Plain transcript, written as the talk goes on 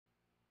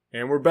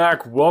And we're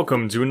back.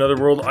 Welcome to Another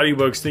World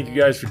Audiobooks. Thank you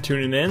guys for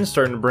tuning in.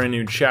 Starting a brand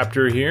new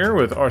chapter here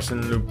with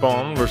Arsene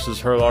Lupin versus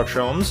Herlock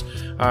Sholmes.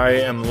 I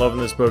am loving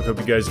this book. Hope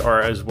you guys are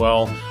as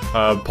well.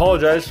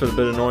 Apologize for the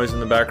bit of noise in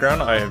the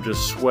background. I have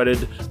just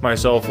sweated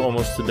myself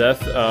almost to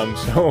death.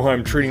 So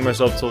I'm treating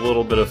myself to a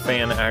little bit of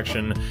fan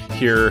action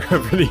here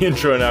for the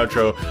intro and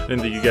outro. I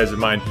didn't think you guys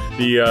would mind.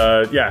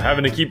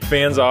 Having to keep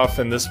fans off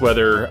in this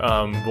weather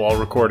while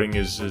recording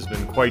has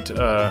been quite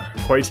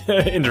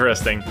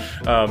interesting.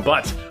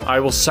 But I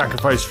will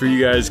sacrifice for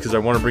you guys because I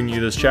want to bring you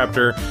this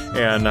chapter,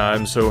 and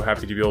I'm so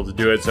happy to be able to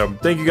do it. So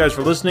thank you guys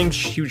for listening.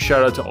 Huge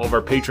shout out to all of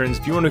our patrons.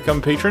 If you want to become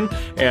a patron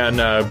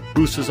and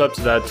boost us up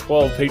to that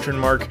 12 patron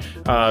mark,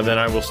 then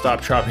I will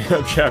stop chopping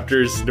up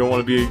chapters. Don't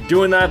want to be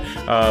doing that,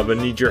 but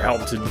need your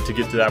help to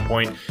get to that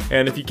point.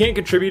 And if you can't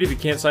contribute, if you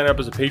can't sign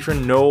up as a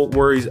patron, no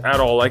worries at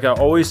all. Like I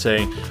always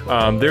say,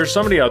 there's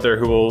somebody out there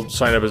who will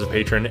sign up as a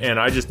patron, and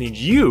I just need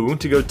you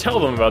to go tell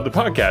them about the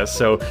podcast.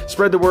 So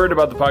spread the word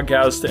about the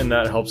podcast, and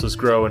that helps us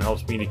grow and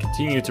helps me to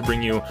continue to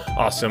bring you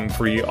awesome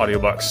free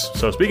audiobooks.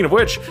 So speaking of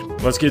which,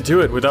 let's get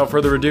to it. Without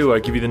further ado, I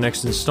give you the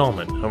next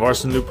installment of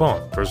Arsene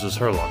Lupin versus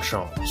Herlock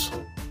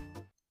Sholmes.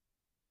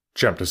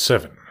 Chapter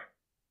 7.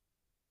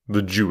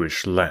 The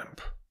Jewish Lamp.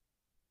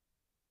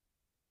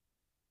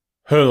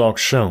 Herlock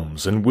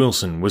Sholmes and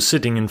Wilson were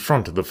sitting in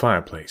front of the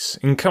fireplace,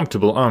 in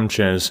comfortable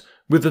armchairs,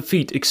 with their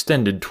feet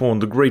extended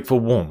toward the grateful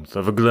warmth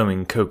of a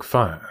glowing coke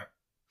fire.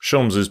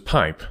 Sholmes's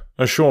pipe,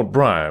 a short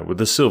briar with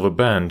a silver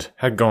band,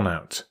 had gone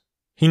out.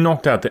 He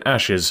knocked out the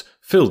ashes,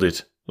 filled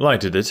it,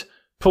 lighted it,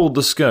 pulled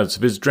the skirts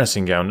of his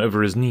dressing gown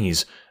over his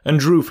knees, and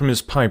drew from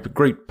his pipe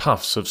great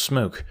puffs of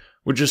smoke,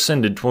 which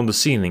ascended toward the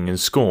ceiling in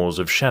scores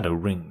of shadow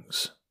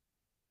rings.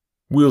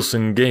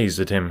 Wilson gazed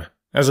at him,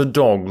 as a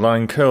dog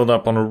lying curled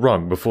up on a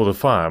rug before the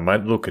fire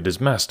might look at his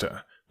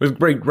master, with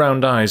great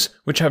round eyes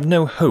which have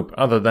no hope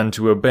other than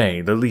to obey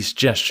the least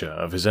gesture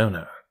of his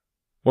owner.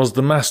 Was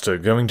the master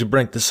going to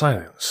break the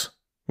silence?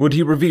 Would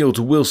he reveal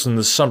to Wilson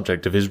the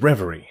subject of his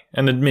reverie,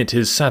 and admit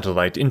his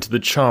satellite into the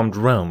charmed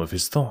realm of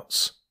his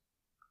thoughts?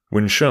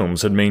 When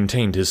Sholmes had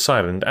maintained his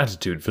silent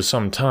attitude for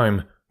some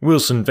time,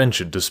 Wilson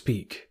ventured to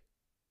speak.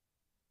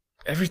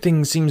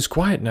 "Everything seems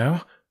quiet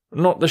now.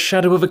 Not the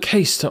shadow of a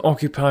case to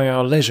occupy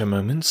our leisure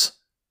moments."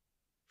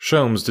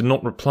 Sholmes did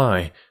not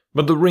reply,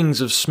 but the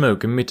rings of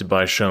smoke emitted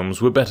by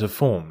Sholmes were better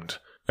formed,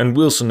 and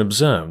Wilson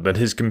observed that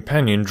his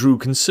companion drew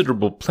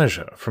considerable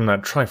pleasure from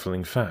that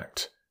trifling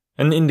fact,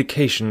 an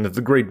indication that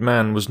the great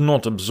man was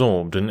not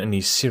absorbed in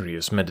any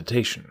serious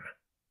meditation.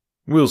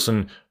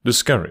 Wilson,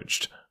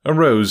 discouraged,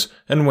 arose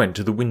and went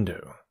to the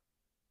window.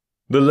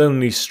 The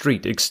lonely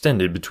street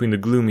extended between the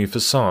gloomy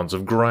facades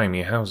of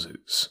grimy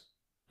houses,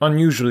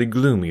 unusually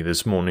gloomy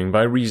this morning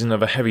by reason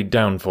of a heavy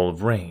downfall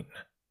of rain.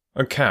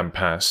 A cab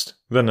passed,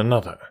 then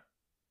another.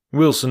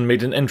 Wilson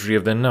made an entry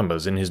of their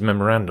numbers in his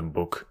memorandum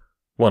book.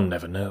 One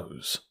never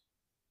knows.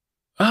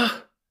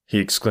 "Ah!" he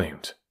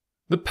exclaimed.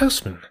 "The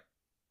postman!"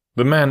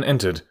 The man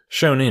entered,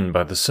 shown in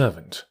by the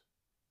servant.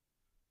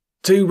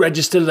 "2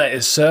 registered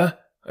letters, sir,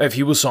 if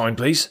you will sign,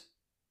 please."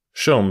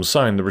 Sholmes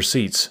signed the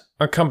receipts,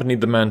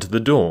 accompanied the man to the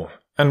door,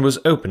 and was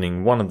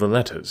opening one of the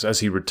letters as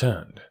he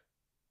returned.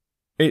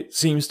 "It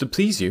seems to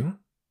please you,"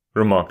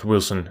 remarked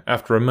Wilson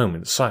after a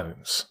moment's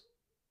silence.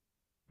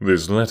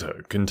 "This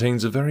letter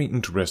contains a very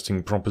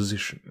interesting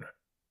proposition.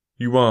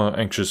 You are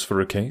anxious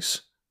for a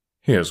case?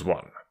 Here's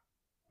one.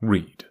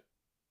 Read."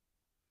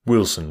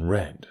 Wilson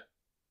read.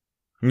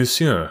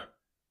 "Monsieur,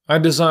 I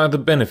desire the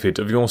benefit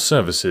of your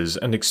services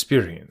and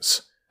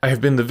experience. I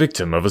have been the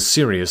victim of a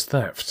serious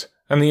theft,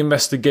 and the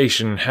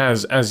investigation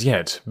has as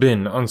yet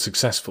been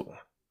unsuccessful.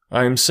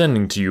 I am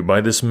sending to you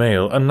by this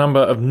mail a number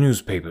of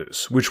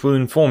newspapers which will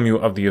inform you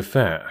of the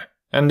affair,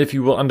 and if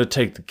you will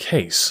undertake the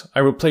case,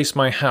 I will place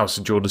my house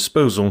at your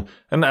disposal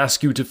and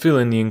ask you to fill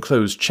in the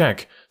enclosed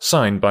check,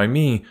 signed by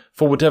me,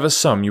 for whatever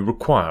sum you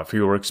require for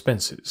your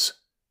expenses.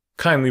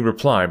 Kindly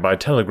reply by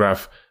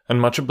telegraph,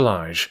 and much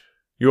oblige.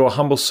 Your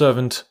humble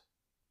servant,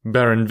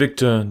 Baron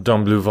Victor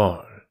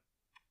d'Ambleval,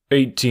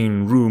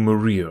 18 Rue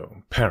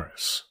Murillo,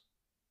 Paris."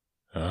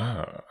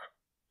 "Ah,"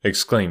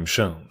 exclaimed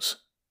Sholmes.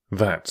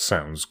 "That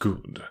sounds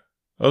good.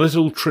 A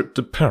little trip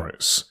to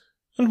Paris.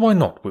 And why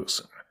not,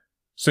 Wilson?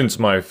 Since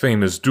my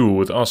famous duel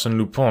with Arsene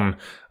Lupin,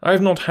 I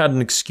have not had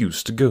an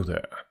excuse to go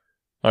there.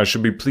 I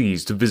should be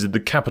pleased to visit the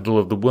capital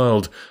of the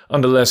world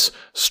under less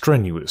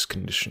strenuous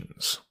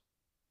conditions."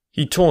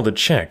 He tore the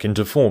check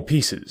into 4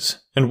 pieces,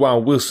 and while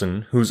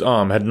Wilson, whose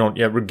arm had not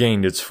yet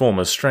regained its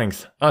former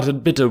strength,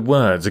 uttered bitter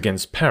words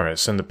against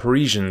Paris and the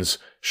Parisians,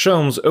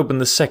 Sholmes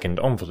opened the second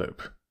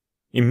envelope.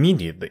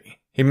 Immediately,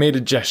 he made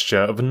a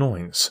gesture of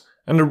annoyance,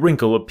 and a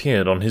wrinkle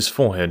appeared on his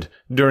forehead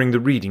during the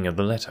reading of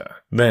the letter.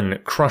 Then,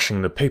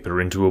 crushing the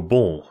paper into a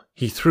ball,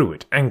 he threw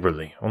it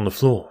angrily on the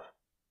floor.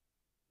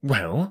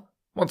 "Well,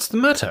 what's the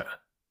matter?"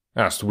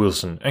 asked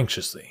Wilson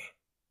anxiously.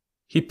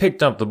 He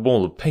picked up the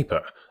ball of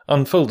paper,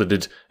 unfolded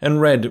it,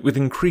 and read with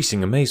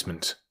increasing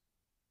amazement.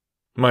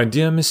 "My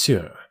dear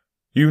monsieur,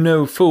 you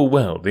know full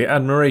well the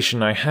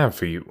admiration I have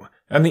for you,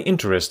 and the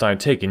interest I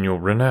take in your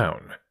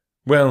renown.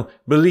 Well,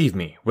 believe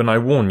me when I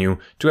warn you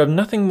to have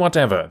nothing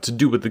whatever to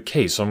do with the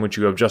case on which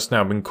you have just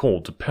now been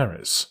called to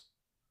Paris.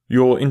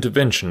 Your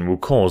intervention will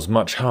cause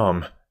much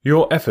harm,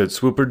 your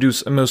efforts will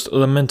produce a most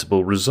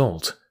lamentable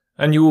result,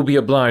 and you will be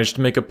obliged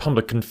to make a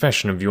public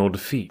confession of your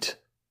defeat.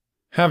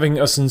 Having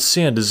a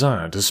sincere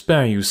desire to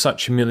spare you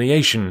such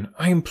humiliation,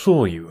 I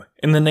implore you,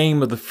 in the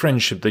name of the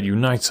friendship that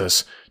unites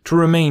us, to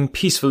remain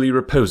peacefully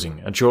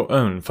reposing at your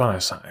own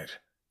fireside.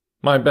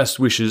 My best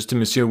wishes to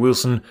Monsieur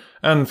Wilson,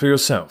 and for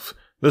yourself,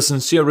 the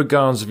sincere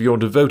regards of your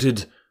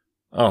devoted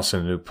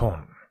Arsene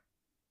Lupin.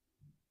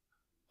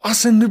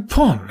 Arsene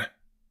Lupin!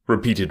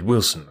 Repeated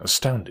Wilson,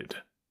 astounded.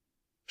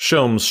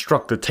 Sholmes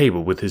struck the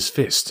table with his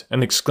fist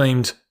and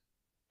exclaimed,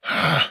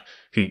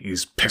 He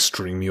is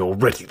pestering me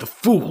already, the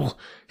fool!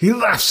 He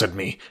laughs at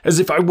me as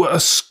if I were a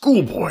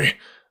schoolboy!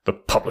 The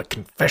public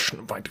confession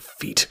of my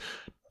defeat!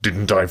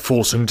 Didn't I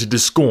force him to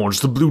disgorge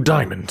the blue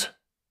diamond?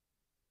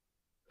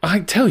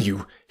 I tell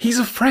you, he's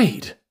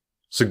afraid,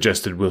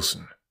 suggested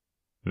Wilson.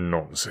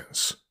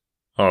 Nonsense.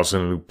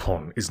 Arsene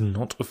Lupin is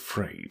not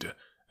afraid,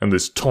 and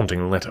this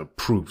taunting letter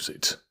proves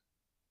it.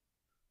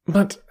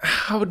 But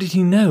how did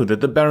he know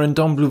that the Baron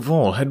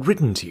d'Ambleval had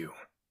written to you?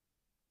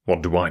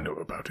 What do I know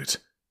about it?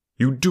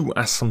 You do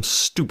ask some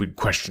stupid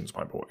questions,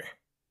 my boy.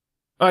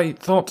 I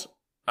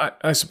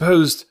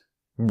supposed...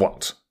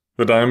 What?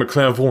 That I am a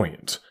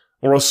clairvoyant?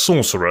 Or a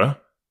sorcerer?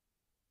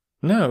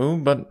 No,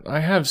 but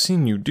I have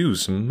seen you do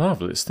some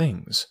marvellous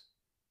things.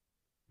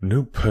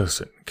 No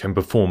person can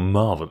perform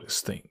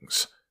marvellous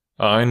things.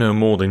 I know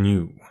more than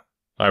you.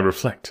 I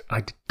reflect,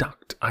 I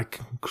deduct, I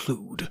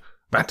conclude.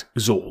 That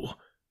is all.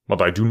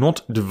 But I do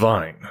not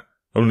divine.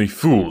 Only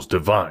fools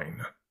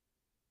divine.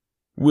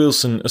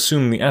 Wilson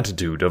assumed the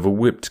attitude of a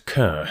whipped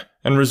cur,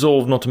 and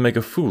resolved not to make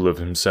a fool of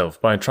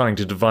himself by trying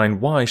to divine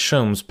why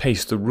Sholmes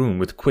paced the room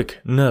with quick,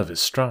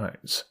 nervous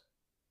strides.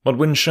 But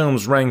when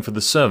Sholmes rang for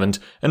the servant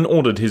and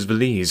ordered his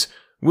valise,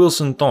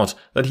 Wilson thought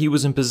that he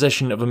was in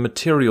possession of a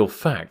material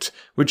fact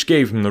which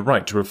gave him the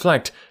right to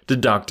reflect,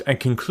 deduct, and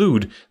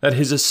conclude that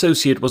his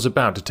associate was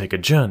about to take a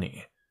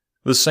journey.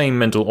 The same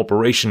mental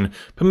operation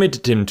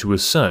permitted him to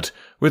assert,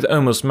 with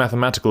almost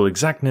mathematical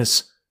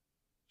exactness,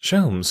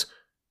 "Sholmes,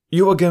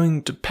 you are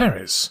going to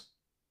Paris?"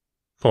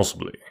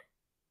 "Possibly."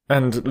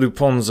 "And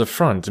Lupin's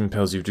affront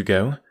impels you to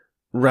go,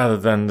 rather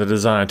than the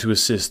desire to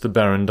assist the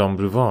Baron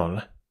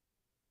d'Ambleval?"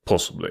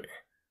 "Possibly."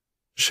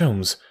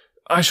 "Sholmes,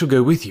 I shall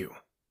go with you."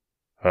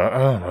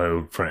 My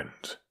old friend,"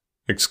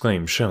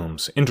 exclaimed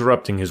Sholmes,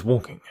 interrupting his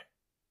walking.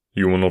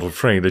 "You are not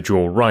afraid that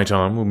your right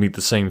arm will meet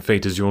the same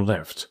fate as your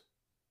left?"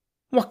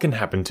 "What can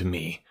happen to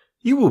me?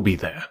 You will be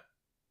there."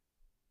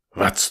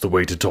 "That's the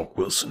way to talk,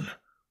 Wilson.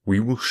 We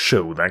will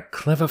show that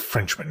clever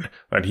Frenchman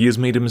that he has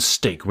made a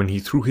mistake when he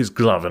threw his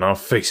glove in our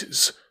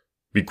faces.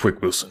 Be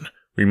quick, Wilson.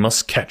 We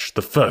must catch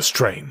the first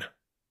train."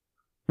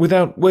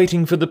 "Without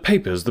waiting for the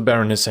papers the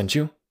Baron has sent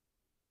you?"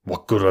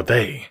 "What good are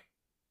they?"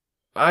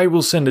 "I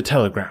will send a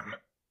telegram."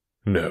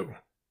 "No.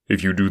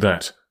 If you do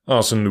that,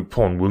 Arsene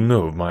Lupin will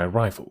know of my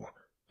arrival.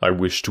 I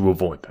wish to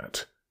avoid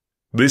that.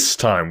 This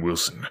time,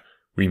 Wilson,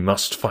 we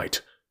must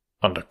fight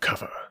under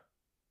cover."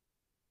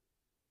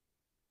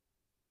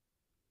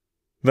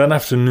 That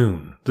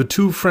afternoon, the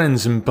two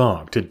friends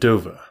embarked at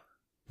Dover.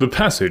 The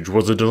passage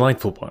was a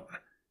delightful one.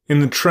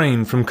 In the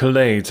train from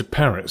Calais to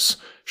Paris,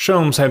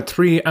 Sholmes had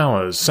 3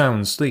 hours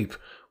sound sleep,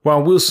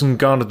 while Wilson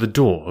guarded the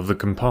door of the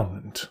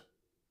compartment.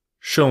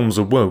 Sholmes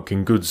awoke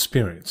in good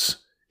spirits.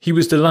 He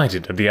was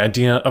delighted at the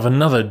idea of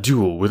another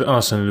duel with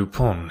Arsene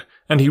Lupin,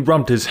 and he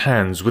rubbed his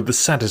hands with the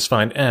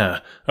satisfied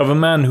air of a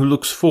man who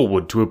looks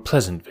forward to a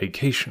pleasant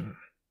vacation.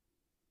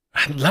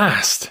 "At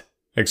last!"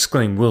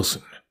 exclaimed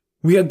Wilson.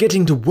 "We are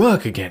getting to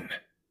work again!"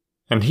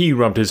 And he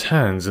rubbed his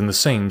hands in the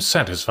same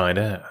satisfied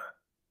air.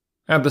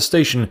 At the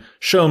station,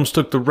 Sholmes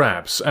took the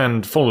wraps,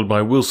 and, followed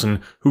by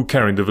Wilson, who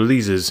carried the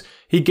valises,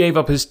 he gave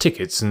up his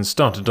tickets and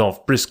started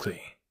off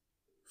briskly.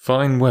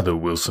 "Fine weather,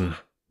 Wilson.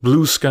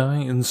 Blue sky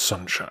and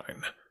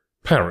sunshine.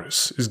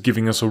 Paris is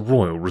giving us a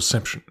royal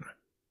reception."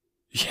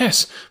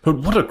 "Yes, but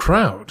what a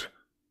crowd!"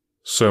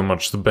 "So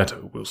much the better,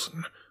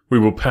 Wilson. We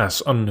will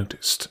pass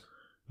unnoticed.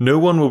 No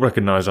one will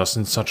recognize us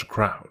in such a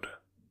crowd."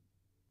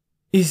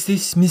 "Is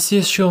this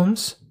Monsieur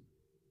Sholmes?"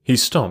 He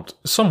stopped,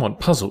 somewhat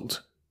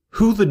puzzled.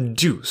 Who the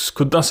deuce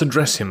could thus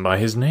address him by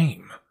his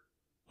name?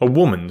 A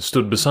woman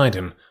stood beside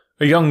him,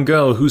 a young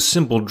girl whose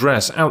simple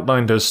dress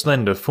outlined her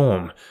slender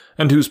form,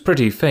 and whose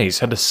pretty face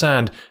had a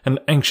sad and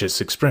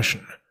anxious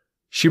expression.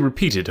 She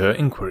repeated her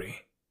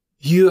inquiry.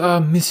 "You are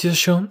Monsieur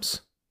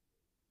Sholmes?"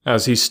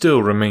 As he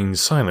still remained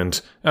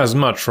silent, as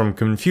much from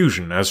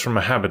confusion as from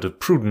a habit of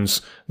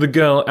prudence, the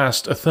girl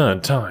asked a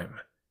third time.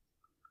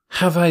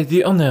 "Have I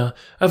the honour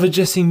of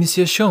addressing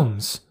Monsieur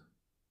Sholmes?"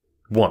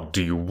 "What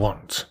do you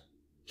want?"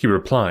 he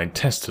replied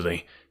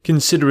testily,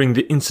 considering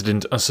the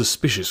incident a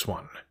suspicious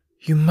one.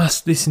 "You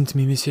must listen to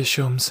me, Monsieur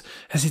Sholmes,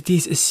 as it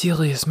is a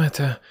serious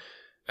matter.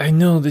 I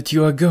know that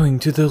you are going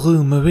to the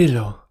Rue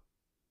Morello."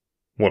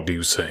 "What do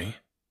you say?"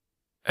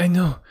 I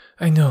know.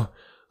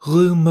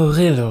 Rue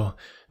Morello,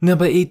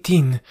 number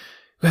 18.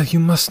 Well, you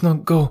must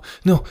not go.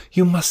 No,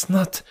 you must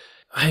not.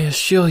 I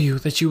assure you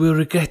that you will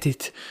regret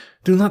it.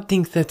 Do not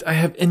think that I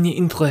have any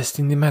interest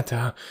in the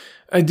matter.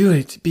 I do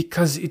it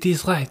because it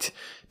is right,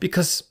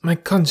 because my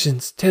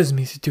conscience tells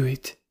me to do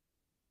it."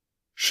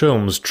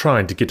 Sholmes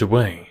tried to get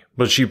away,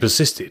 but she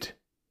persisted.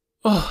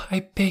 "Oh,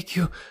 I beg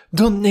you,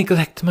 don't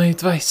neglect my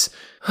advice.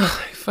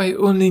 If I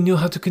only knew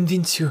how to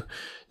convince you.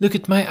 Look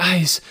at my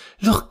eyes.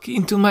 Look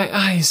into my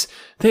eyes.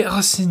 They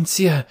are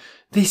sincere.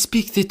 They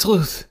speak the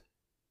truth."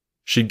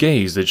 She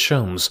gazed at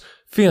Sholmes,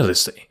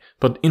 fearlessly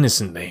but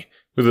innocently,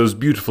 with those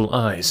beautiful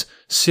eyes,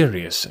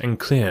 serious and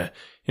clear,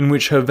 in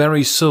which her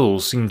very soul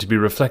seemed to be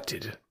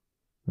reflected.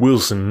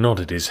 Wilson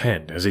nodded his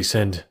head as he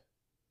said,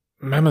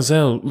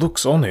 "Mademoiselle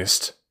looks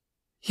honest."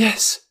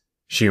 "Yes,"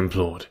 she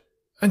implored,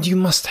 "and you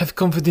must have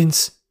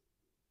confidence."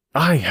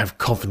 "I have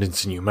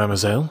confidence in you,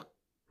 mademoiselle,"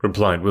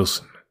 replied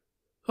Wilson.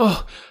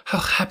 "Oh, how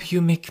happy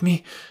you make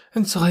me,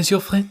 and so has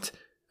your friend.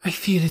 I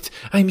feel it,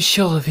 I am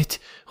sure of it.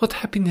 What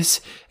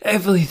happiness.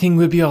 Everything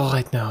will be all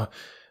right now.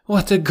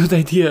 What a good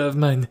idea of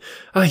mine.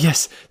 Ah,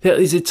 yes, there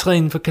is a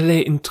train for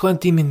Calais in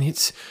 20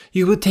 minutes.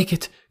 You will take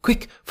it.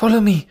 Quick, follow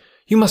me.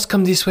 You must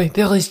come this way.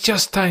 There is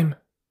just time."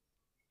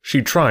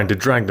 She tried to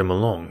drag them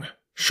along.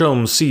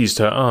 Sholmes seized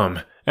her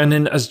arm, and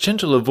in as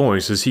gentle a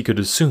voice as he could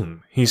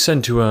assume, he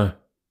said to her,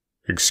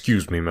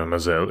 "Excuse me,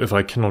 mademoiselle, if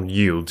I cannot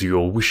yield to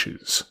your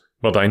wishes,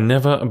 but I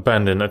never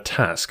abandon a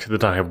task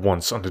that I have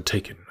once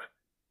undertaken."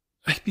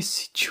 "I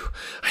beseech you,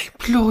 I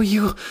implore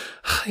you,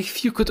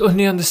 if you could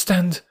only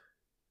understand."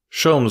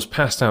 Sholmes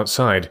passed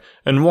outside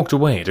and walked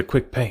away at a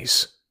quick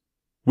pace.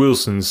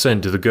 Wilson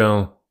said to the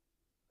girl,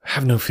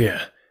 "Have no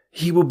fear,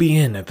 he will be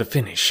in at the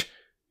finish.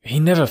 He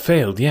never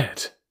failed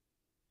yet."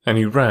 And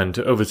he ran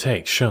to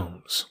overtake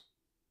Sholmes.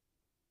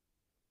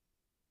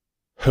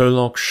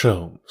 Herlock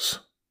Sholmes,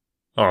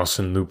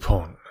 Arsene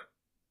Lupin.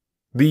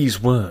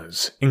 These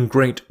words, in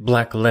great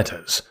black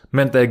letters,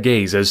 met their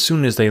gaze as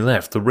soon as they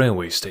left the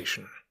railway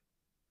station.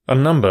 A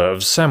number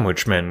of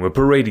sandwich men were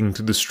parading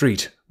through the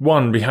street,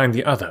 one behind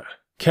the other,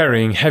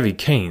 carrying heavy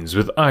canes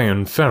with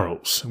iron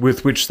ferrules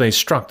with which they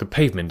struck the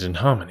pavement in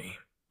harmony.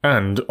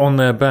 And on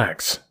their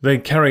backs they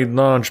carried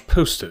large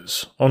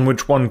posters on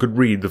which one could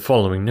read the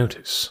following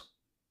notice: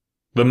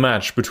 "The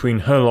match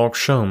between Herlock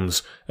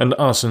Sholmes and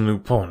Arsene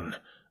Lupin,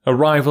 a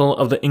rival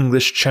of the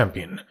English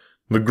champion.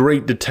 The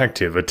great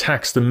detective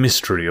attacks the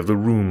mystery of the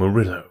Rue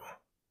Murillo.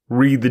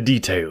 Read the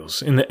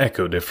details in the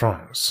Echo de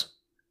France."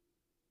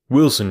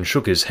 Wilson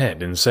shook his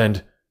head and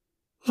said,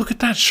 "Look at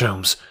that,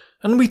 Sholmes,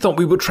 and we thought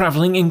we were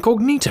travelling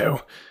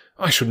incognito.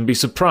 I shouldn't be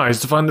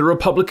surprised to find the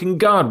Republican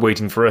Guard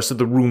waiting for us at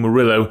the Rue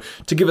Murillo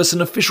to give us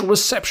an official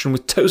reception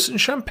with toast and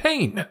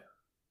champagne."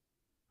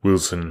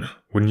 "Wilson,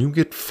 when you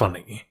get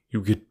funny, you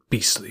get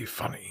beastly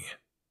funny,"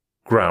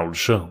 growled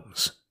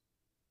Sholmes.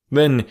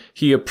 Then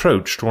he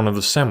approached one of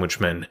the sandwich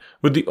men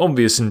with the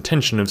obvious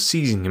intention of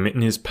seizing him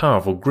in his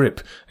powerful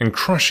grip and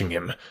crushing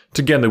him,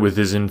 together with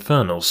his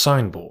infernal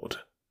signboard.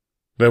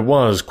 There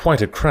was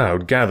quite a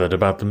crowd gathered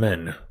about the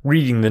men,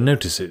 reading the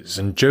notices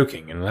and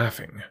joking and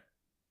laughing.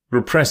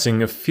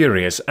 Repressing a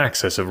furious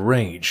access of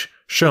rage,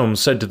 Sholmes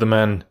said to the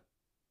man,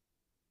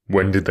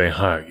 "When did they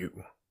hire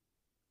you?"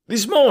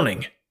 "This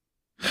morning."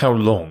 "How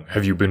long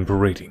have you been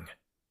parading?"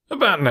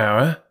 "About an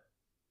hour."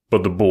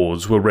 "But the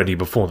boards were ready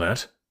before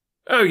that?"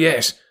 "Oh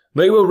yes,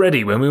 they were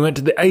ready when we went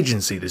to the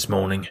agency this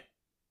morning."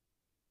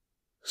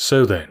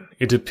 So then,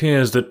 it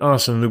appears that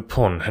Arsene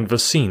Lupin had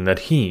foreseen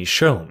that he,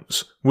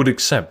 Sholmes, would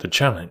accept the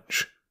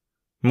challenge.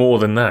 More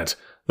than that,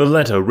 the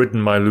letter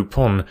written by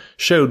Lupin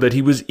showed that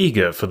he was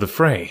eager for the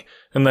fray,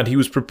 and that he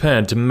was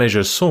prepared to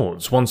measure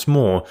swords once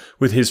more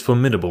with his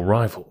formidable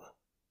rival.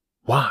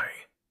 Why?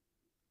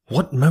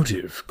 What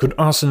motive could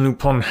Arsene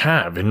Lupin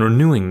have in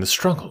renewing the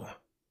struggle?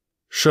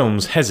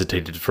 Sholmes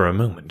hesitated for a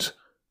moment.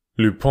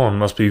 Lupin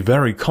must be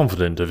very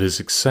confident of his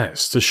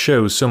success to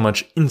show so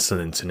much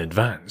insolence in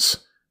advance.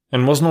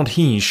 And was not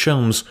he,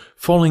 Sholmes,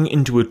 falling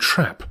into a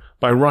trap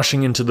by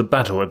rushing into the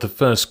battle at the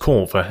first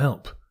call for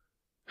help?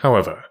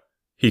 However,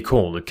 he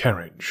called a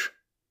carriage.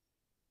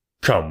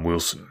 "Come,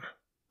 Wilson.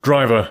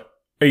 Driver,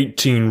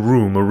 18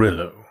 Rue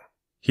Murillo,"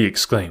 he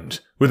exclaimed,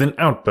 with an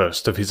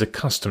outburst of his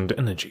accustomed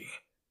energy.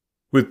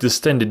 With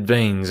distended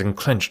veins and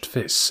clenched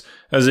fists,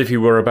 as if he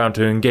were about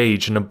to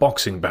engage in a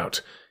boxing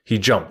bout, he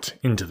jumped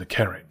into the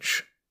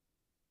carriage.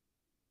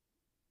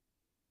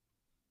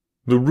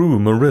 The Rue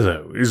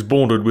Murillo is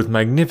bordered with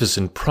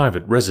magnificent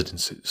private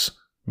residences,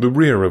 the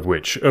rear of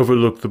which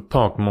overlook the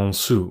Parc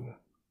Monceau.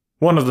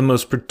 One of the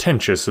most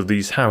pretentious of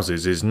these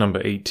houses is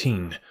number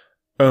 18,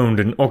 owned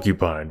and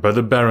occupied by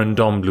the Baron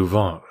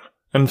d'Ambluval,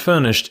 and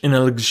furnished in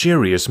a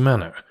luxurious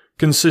manner,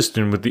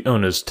 consistent with the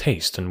owner's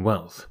taste and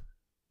wealth.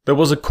 There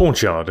was a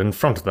courtyard in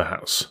front of the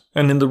house,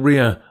 and in the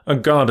rear a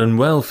garden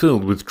well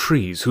filled with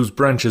trees whose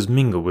branches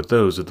mingle with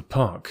those of the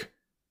park.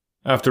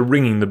 After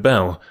ringing the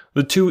bell,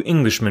 the two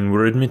Englishmen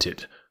were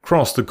admitted,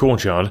 crossed the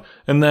courtyard,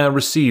 and there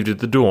received at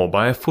the door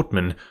by a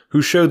footman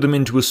who showed them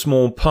into a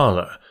small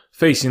parlour,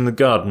 facing the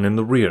garden in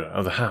the rear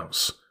of the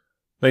house.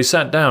 They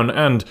sat down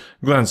and,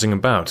 glancing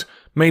about,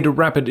 made a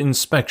rapid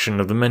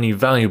inspection of the many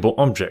valuable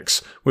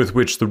objects with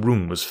which the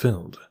room was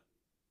filled.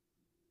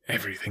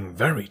 Everything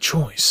very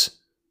choice,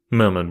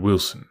 murmured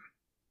Wilson.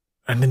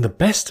 And in the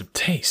best of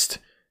taste.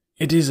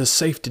 It is a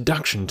safe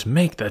deduction to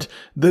make that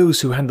those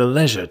who had the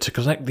leisure to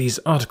collect these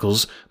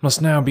articles must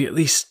now be at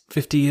least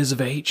 50 years of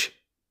age.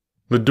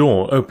 The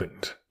door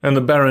opened, and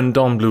the Baron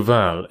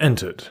d'Ambluval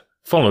entered,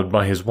 followed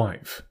by his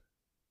wife.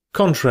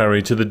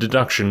 Contrary to the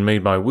deduction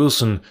made by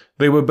Wilson,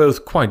 they were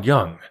both quite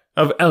young,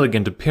 of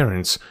elegant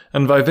appearance,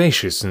 and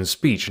vivacious in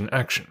speech and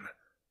action.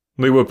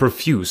 They were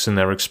profuse in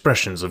their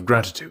expressions of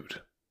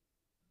gratitude.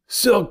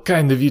 So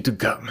kind of you to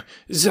come.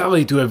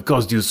 Sorry to have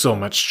caused you so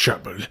much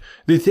trouble.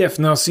 The theft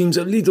now seems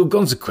of little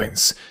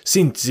consequence,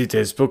 since it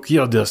has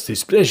procured us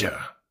this pleasure.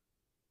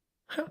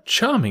 How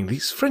charming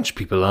these French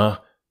people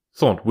are,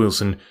 thought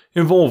Wilson,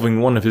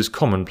 involving one of his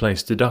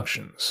commonplace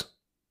deductions.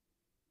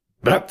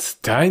 But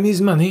time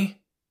is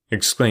money,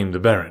 exclaimed the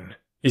Baron.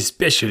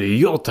 Especially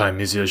your time,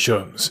 Monsieur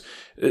Sholmes.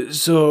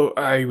 So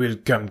I will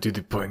come to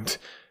the point.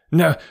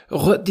 Now,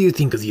 what do you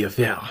think of the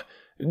affair?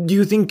 Do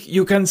you think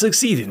you can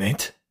succeed in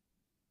it?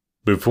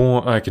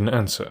 Before I can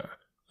answer,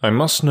 I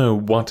must know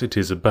what it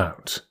is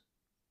about.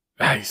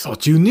 I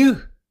thought you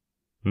knew.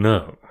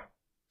 No.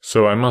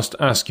 So I must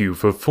ask you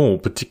for full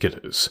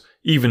particulars,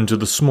 even to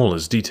the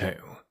smallest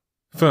detail.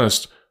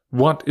 First,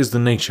 what is the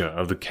nature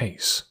of the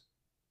case?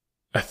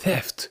 A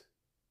theft.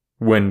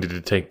 When did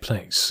it take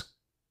place?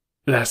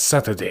 Last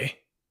Saturday,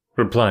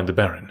 replied the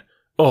Baron.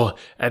 Or,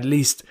 at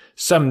least,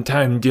 some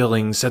time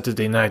during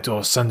Saturday night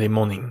or Sunday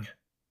morning.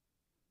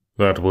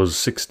 That was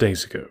 6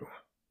 days ago.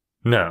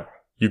 Now,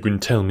 you can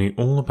tell me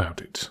all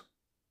about it.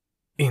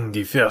 In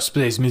the first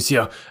place,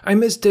 monsieur, I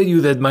must tell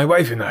you that my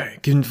wife and I,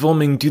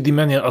 conforming to the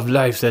manner of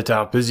life that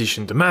our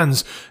position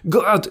demands,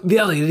 go out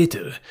very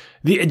little.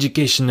 The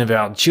education of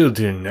our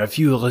children, a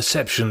few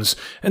receptions,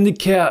 and the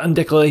care and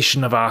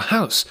decoration of our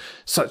house,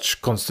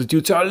 such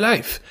constitutes our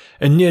life,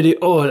 and nearly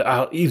all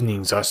our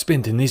evenings are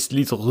spent in this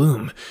little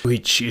room,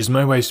 which is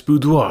my wife's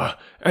boudoir,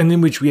 and in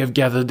which we have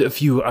gathered a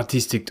few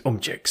artistic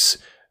objects.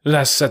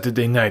 Last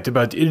Saturday night,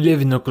 about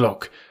 11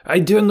 o'clock,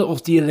 I turned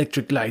off the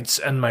electric lights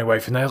and my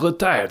wife and I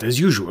retired, as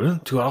usual,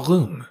 to our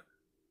room.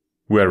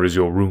 Where is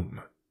your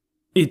room?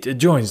 It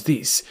adjoins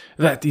this.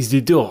 That is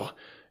the door.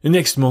 The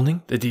next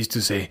morning, that is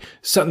to say,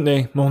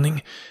 Sunday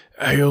morning,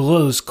 I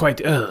arose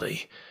quite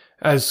early.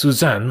 As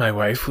Suzanne, my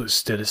wife, was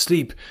still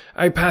asleep,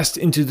 I passed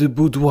into the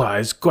boudoir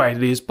as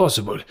quietly as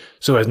possible,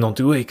 so as not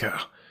to wake her.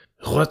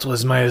 What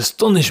was my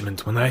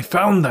astonishment when I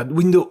found that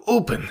window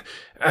open,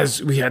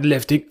 as we had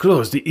left it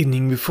closed the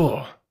evening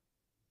before.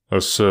 A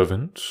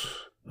servant?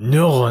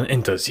 No one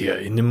enters here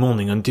in the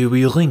morning until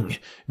we ring.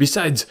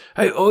 Besides,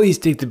 I always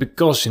take the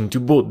precaution to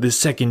bolt the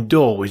second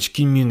door which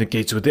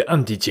communicates with the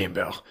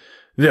antechamber.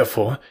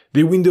 Therefore,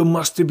 the window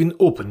must have been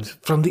opened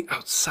from the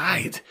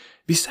outside.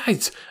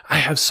 Besides, I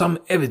have some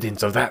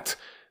evidence of that.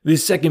 The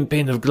second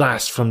pane of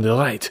glass from the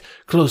right,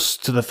 close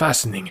to the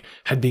fastening,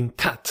 had been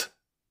cut.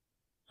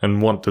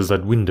 And what does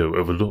that window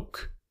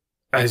overlook?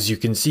 As you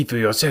can see for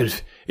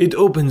yourself, it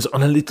opens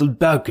on a little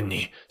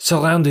balcony,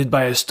 surrounded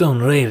by a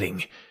stone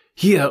railing.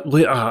 Here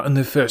we are on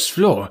the first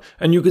floor,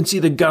 and you can see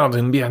the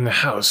garden behind the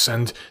house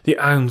and the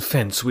iron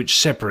fence which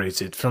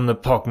separates it from the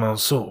Parc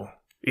Monceau.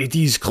 It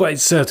is quite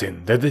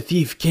certain that the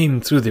thief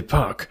came through the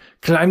park,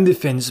 climbed the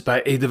fence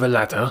by aid of a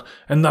ladder,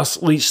 and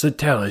thus reached the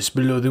terrace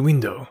below the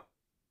window.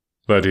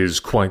 That is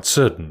quite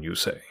certain, you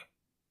say?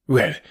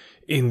 Well,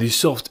 in the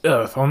soft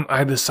earth on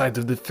either side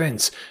of the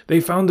fence, they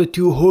found the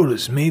 2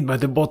 holes made by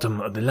the bottom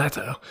of the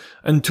ladder,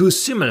 and 2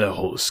 similar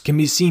holes can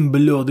be seen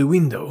below the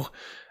window,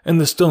 and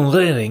the stone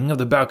railing of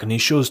the balcony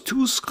shows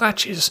 2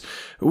 scratches,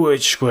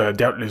 which were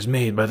doubtless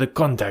made by the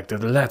contact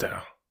of the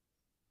ladder.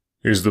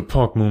 Is the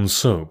Parc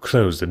Monceau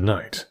closed at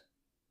night?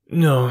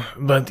 No,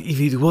 but if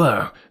it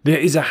were, there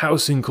is a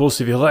house in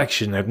course of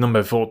erection at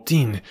number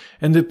 14,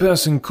 and the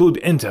person could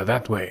enter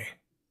that way.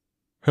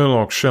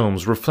 Herlock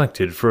Sholmes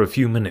reflected for a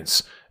few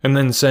minutes, and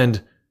then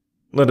said,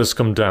 "Let us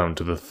come down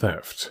to the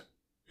theft.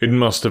 It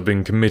must have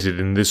been committed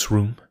in this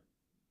room?"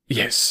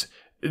 Yes,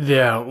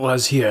 there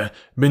was here,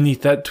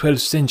 beneath that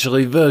 12th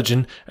century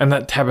Virgin and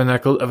that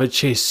tabernacle of a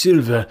chased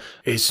silver,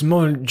 a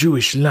small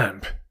Jewish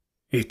lamp.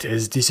 It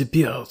has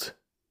disappeared.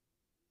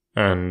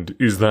 And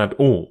is that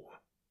all?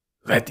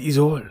 That is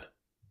all.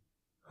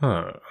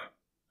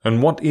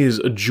 And what is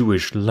a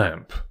Jewish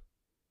lamp?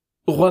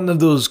 One of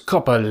those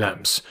copper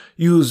lamps,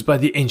 used by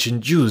the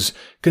ancient Jews,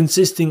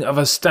 consisting of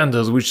a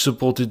standard which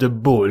supported a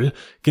bowl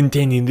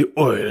containing the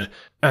oil,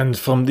 and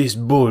from this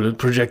bowl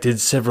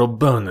projected several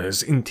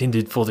burners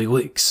intended for the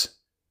wicks.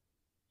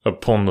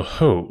 Upon the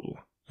whole,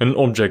 an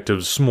object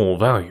of small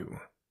value.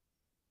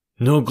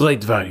 No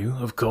great value,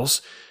 of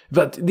course,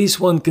 but this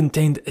one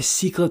contained a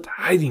secret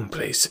hiding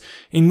place,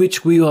 in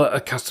which we were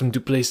accustomed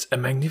to place a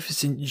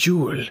magnificent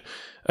jewel,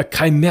 a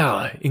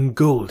chimera in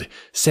gold,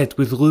 set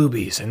with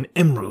rubies and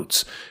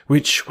emeralds,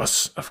 which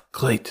was of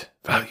great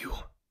value.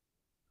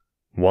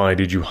 Why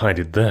did you hide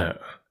it there?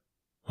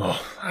 Oh,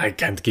 I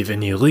can't give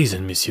any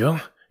reason,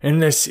 monsieur,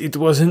 unless it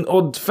was an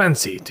odd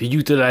fancy to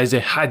utilize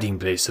a hiding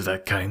place of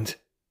that kind.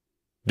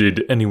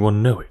 Did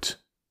anyone know it?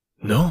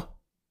 No.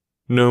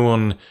 No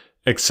one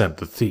except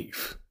the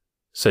thief.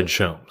 said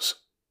Sholmes.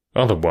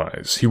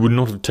 Otherwise, he would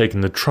not have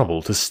taken the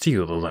trouble to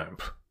steal the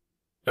lamp.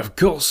 Of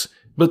course,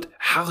 but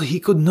how he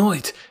could know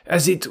it,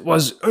 as it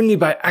was only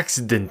by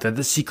accident that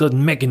the secret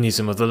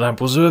mechanism of the lamp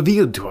was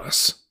revealed to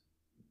us.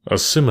 A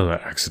similar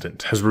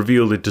accident has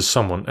revealed it to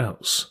someone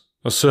else,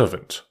 a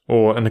servant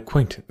or an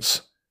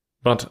acquaintance.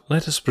 But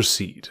let us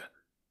proceed.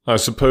 I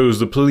suppose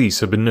the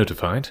police have been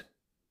notified?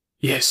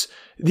 Yes,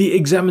 the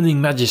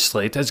examining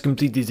magistrate has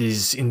completed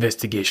his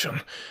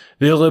investigation.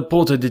 The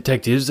reporter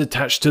detectives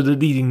attached to the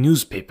leading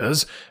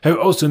newspapers have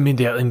also made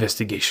their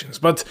investigations,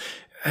 but,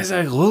 as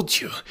I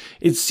wrote you,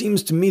 it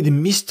seems to me the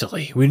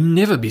mystery will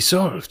never be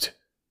solved.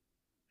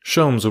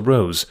 Sholmes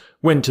arose,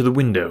 went to the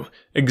window,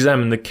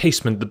 examined the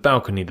casement, the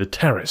balcony, the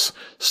terrace,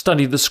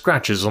 studied the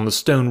scratches on the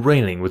stone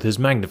railing with his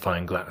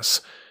magnifying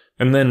glass,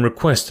 and then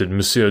requested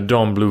Monsieur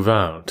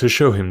d'Ambleval to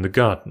show him the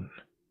garden.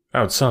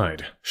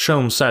 Outside,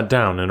 Sholmes sat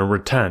down in a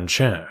rattan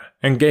chair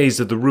and gazed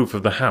at the roof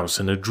of the house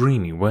in a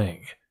dreamy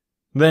way.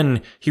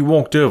 Then he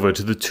walked over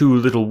to the 2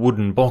 little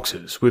wooden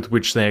boxes with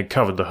which they had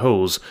covered the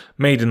holes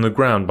made in the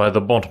ground by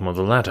the bottom of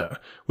the ladder,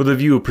 with a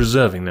view of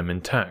preserving them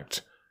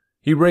intact.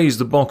 He raised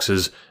the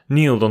boxes,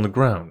 kneeled on the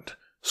ground,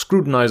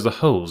 scrutinized the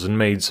holes and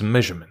made some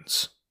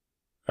measurements.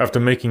 After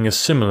making a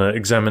similar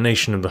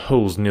examination of the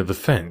holes near the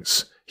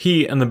fence,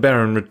 he and the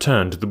Baron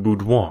returned to the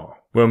boudoir,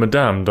 where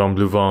Madame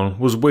d'Ambleval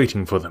was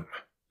waiting for them.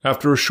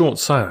 After a short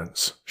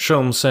silence,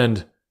 Sholmes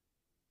said,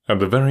 "At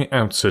the very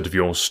outset of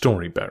your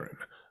story, Baron,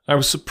 I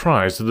was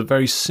surprised at the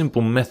very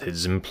simple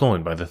methods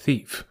employed by the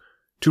thief.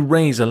 To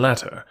raise a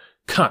ladder,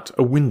 cut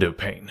a window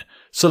pane,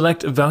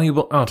 select a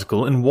valuable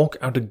article and walk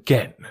out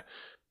again.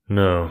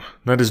 No,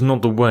 that is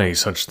not the way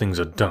such things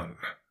are done.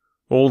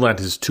 All that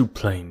is too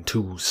plain,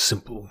 too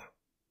simple."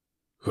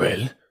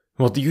 "Well,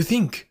 what do you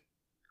think?"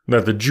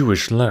 "That the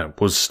Jewish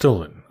lamp was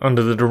stolen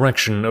under the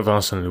direction of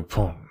Arsene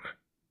Lupin."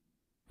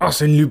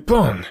 "Arsene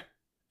Lupin!"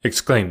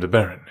 exclaimed the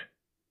Baron.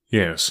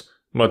 "Yes,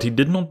 but he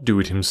did not do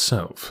it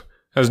himself,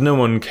 as no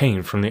one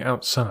came from the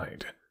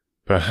outside.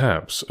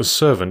 Perhaps a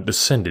servant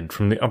descended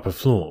from the upper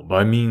floor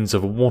by means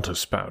of a water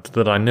spout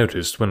that I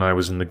noticed when I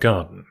was in the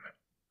garden."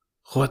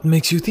 "What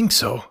makes you think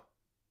so?"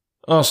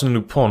 "Arsene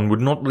Lupin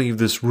would not leave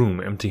this room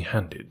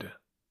empty-handed."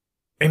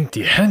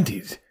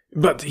 "Empty-handed?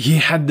 But he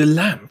had the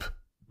lamp."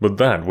 "But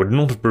that would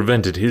not have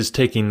prevented his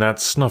taking that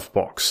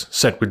snuff-box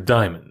set with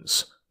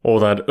diamonds, or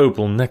that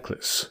opal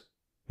necklace.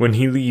 When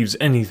he leaves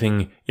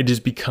anything, it is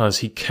because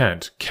he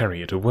can't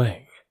carry it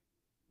away."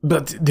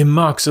 "But the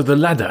marks of the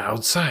ladder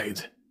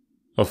outside?"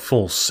 "A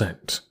false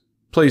scent,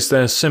 placed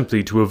there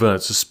simply to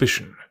avert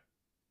suspicion."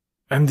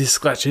 "And the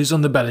scratches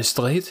on the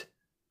balustrade?"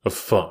 "A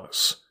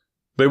farce.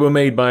 They were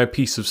made by a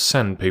piece of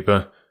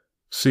sandpaper.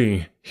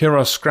 See, here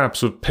are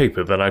scraps of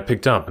paper that I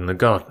picked up in the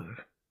garden."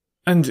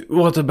 "And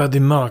what about the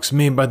marks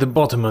made by the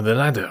bottom of the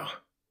ladder?"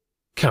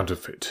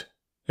 "Counterfeit.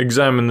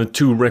 Examine the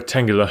 2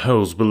 rectangular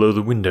holes below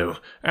the window,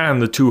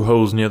 and the 2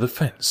 holes near the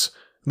fence.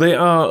 They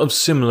are of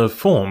similar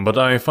form, but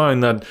I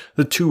find that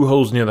the 2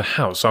 holes near the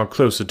house are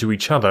closer to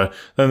each other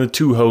than the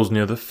 2 holes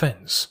near the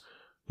fence.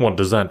 What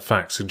does that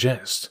fact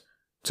suggest?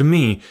 To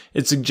me,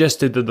 it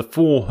suggested that the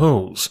 4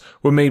 holes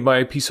were made by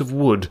a piece of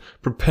wood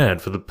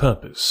prepared for the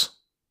purpose."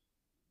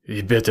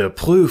 "The better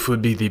proof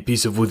would be the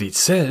piece of wood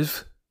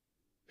itself."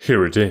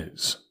 "Here it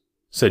is,"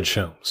 said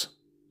Sholmes.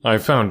 "I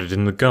found it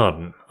in the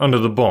garden, under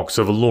the box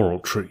of a laurel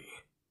tree."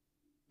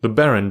 The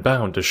Baron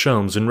bowed to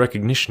Sholmes in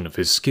recognition of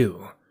his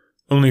skill.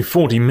 Only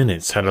 40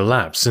 minutes had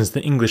elapsed since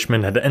the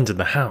Englishman had entered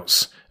the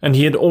house, and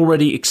he had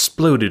already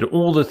exploded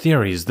all the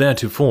theories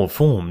theretofore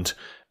formed,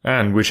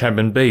 and which had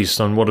been based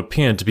on what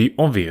appeared to be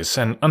obvious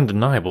and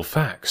undeniable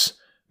facts.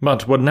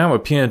 But what now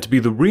appeared to be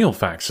the real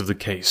facts of the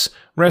case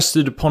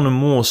rested upon a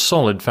more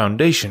solid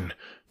foundation,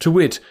 to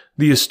wit,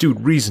 the astute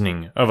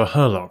reasoning of a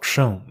Herlock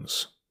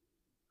Sholmes.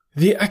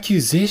 "The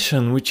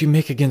accusation which you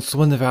make against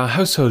one of our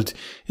household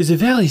is a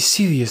very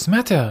serious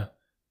matter,"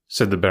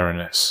 said the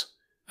Baroness.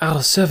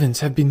 "Our servants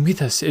have been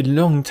with us a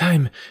long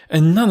time,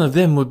 and none of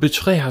them would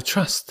betray our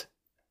trust."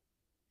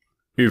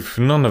 "If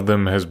none of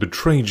them has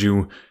betrayed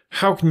you,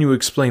 how can you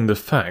explain the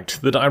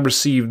fact that I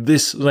received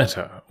this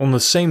letter on the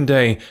same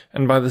day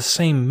and by the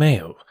same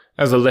mail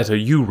as the letter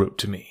you wrote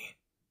to me?"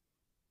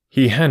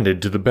 He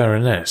handed to the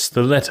Baroness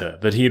the letter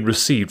that he had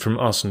received from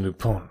Arsene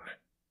Lupin.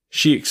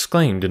 She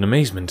exclaimed in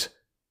amazement,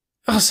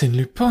 "Arsene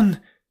Lupin?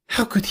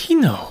 How could he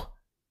know?"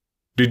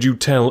 "Did you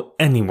tell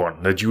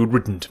anyone that you had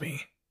written to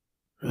me?"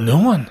 "No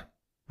one,"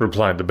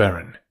 replied the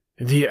Baron.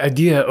 "The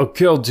idea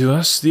occurred to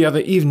us the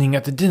other evening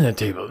at the dinner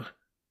table."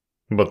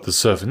 "But the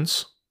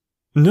servants?"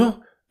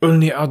 "No,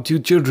 only our 2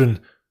 children.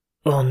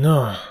 Oh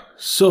no,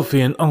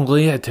 Sophie and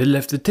Henriette had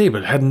left the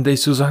table, hadn't they,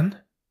 Suzanne?"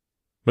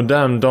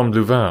 Madame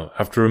d'Ambleval,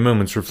 after a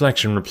moment's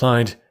reflection,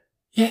 replied,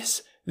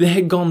 "Yes, they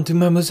had gone to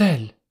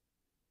Mademoiselle."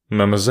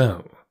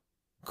 "Mademoiselle?"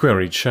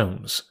 queried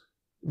Sholmes.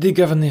 "The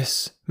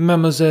governess,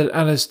 Mademoiselle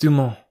Alice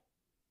Dumont."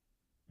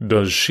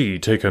 "Does she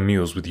take her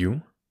meals with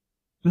you?"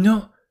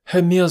 "No,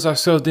 her meals are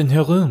served in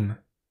her room."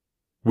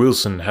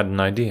 Wilson had an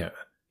idea.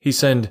 He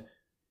said,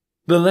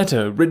 "The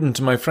letter written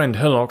to my friend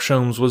Herlock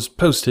Sholmes was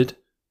posted?"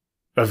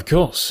 "Of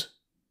course.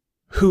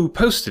 Who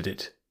posted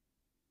it?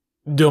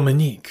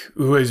 Dominique,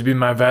 who has been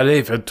my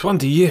valet for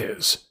 20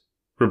 years,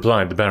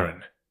 replied the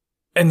Baron.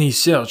 Any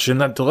search in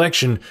that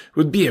direction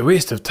would be a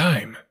waste of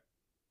time.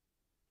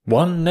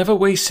 One never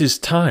wastes his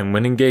time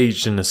when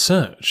engaged in a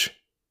search,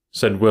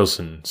 said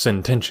Wilson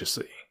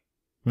sententiously.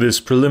 This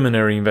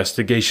preliminary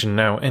investigation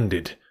now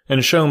ended,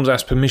 and Sholmes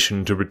asked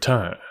permission to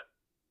retire.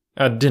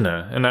 At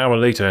dinner, an hour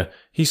later,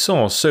 he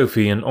saw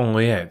Sophie and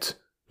Henriette,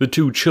 the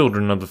two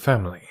children of the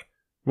family.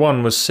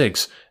 One was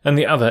 6 and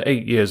the other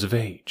 8 years of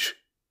age.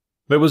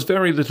 There was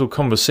very little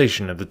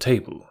conversation at the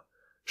table.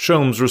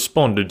 Sholmes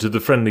responded to the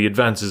friendly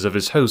advances of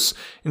his hosts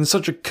in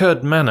such a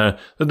curt manner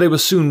that they were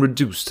soon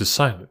reduced to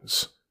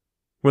silence.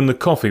 When the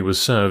coffee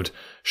was served,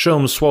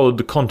 Sholmes swallowed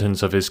the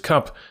contents of his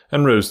cup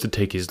and rose to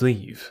take his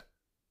leave.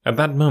 At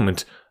that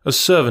moment, a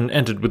servant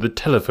entered with a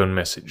telephone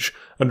message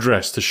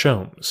addressed to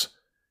Sholmes.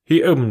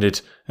 He opened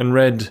it and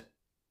read,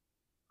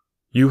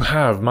 "You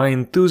have my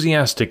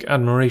enthusiastic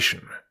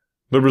admiration.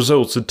 The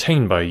results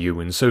attained by you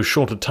in so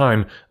short a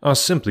time are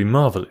simply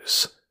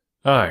marvelous.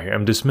 I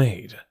am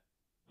dismayed.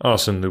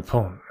 Arsene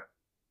Lupin."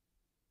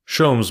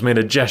 Sholmes made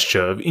a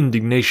gesture of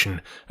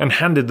indignation and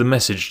handed the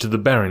message to the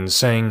Baron,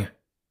 saying,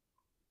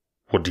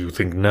 "What do you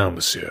think now,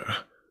 monsieur?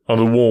 Are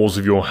the walls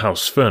of your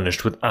house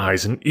furnished with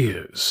eyes and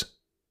ears?"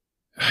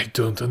 "I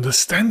don't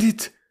understand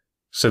it,"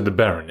 said the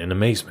Baron in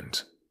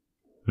amazement.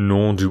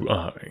 "Nor do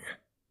I.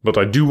 But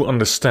I do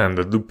understand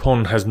that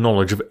Lupin has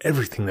knowledge of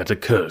everything that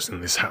occurs in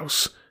this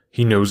house.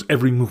 He knows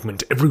every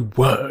movement, every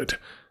word.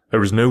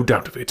 There is no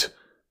doubt of it.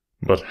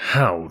 But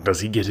how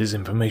does he get his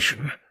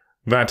information?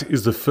 That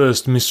is the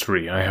first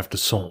mystery I have to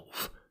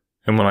solve.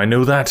 And when I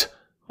know that,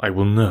 I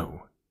will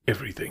know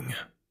everything."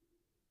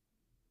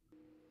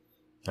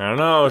 I don't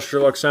know,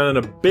 Sherlock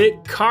sounded a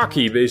bit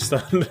cocky based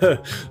on the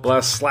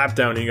last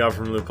slapdown he got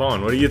from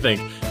Lupin. What do you think?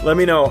 Let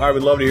me know. I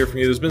would love to hear from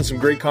you. There's been some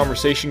great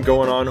conversation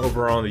going on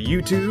over on the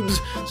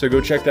YouTubes, so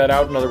go check that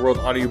out,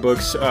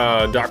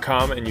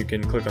 anotherworldaudiobooks.com, and you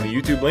can click on the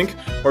YouTube link.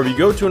 Or if you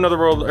go to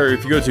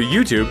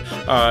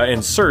YouTube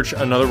and search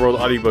Another World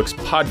Audiobooks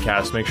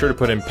podcast, make sure to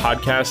put in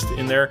podcast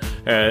in there,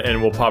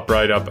 and we'll pop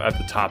right up at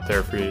the top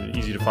there for you.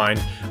 Easy to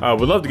find.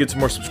 We'd love to get some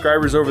more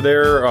subscribers over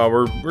there.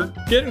 We're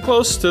getting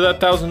close to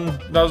that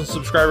 1,000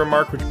 subscriber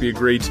mark, which would be a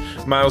great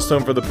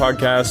milestone for the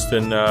podcast,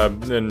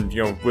 and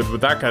you know,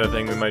 with that kind of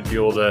thing, we might be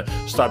able to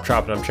stop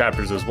chopping up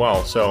chapters as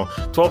well. So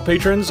 12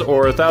 patrons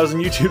or 1,000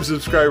 YouTube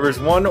subscribers,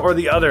 one or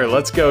the other.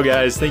 Let's go,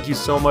 guys. Thank you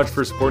so much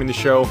for supporting the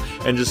show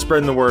and just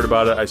spreading the word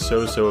about it. I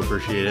so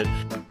appreciate it.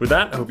 With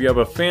that, I hope you have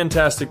a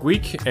fantastic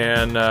week,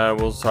 and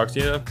we'll talk to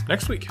you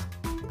next week.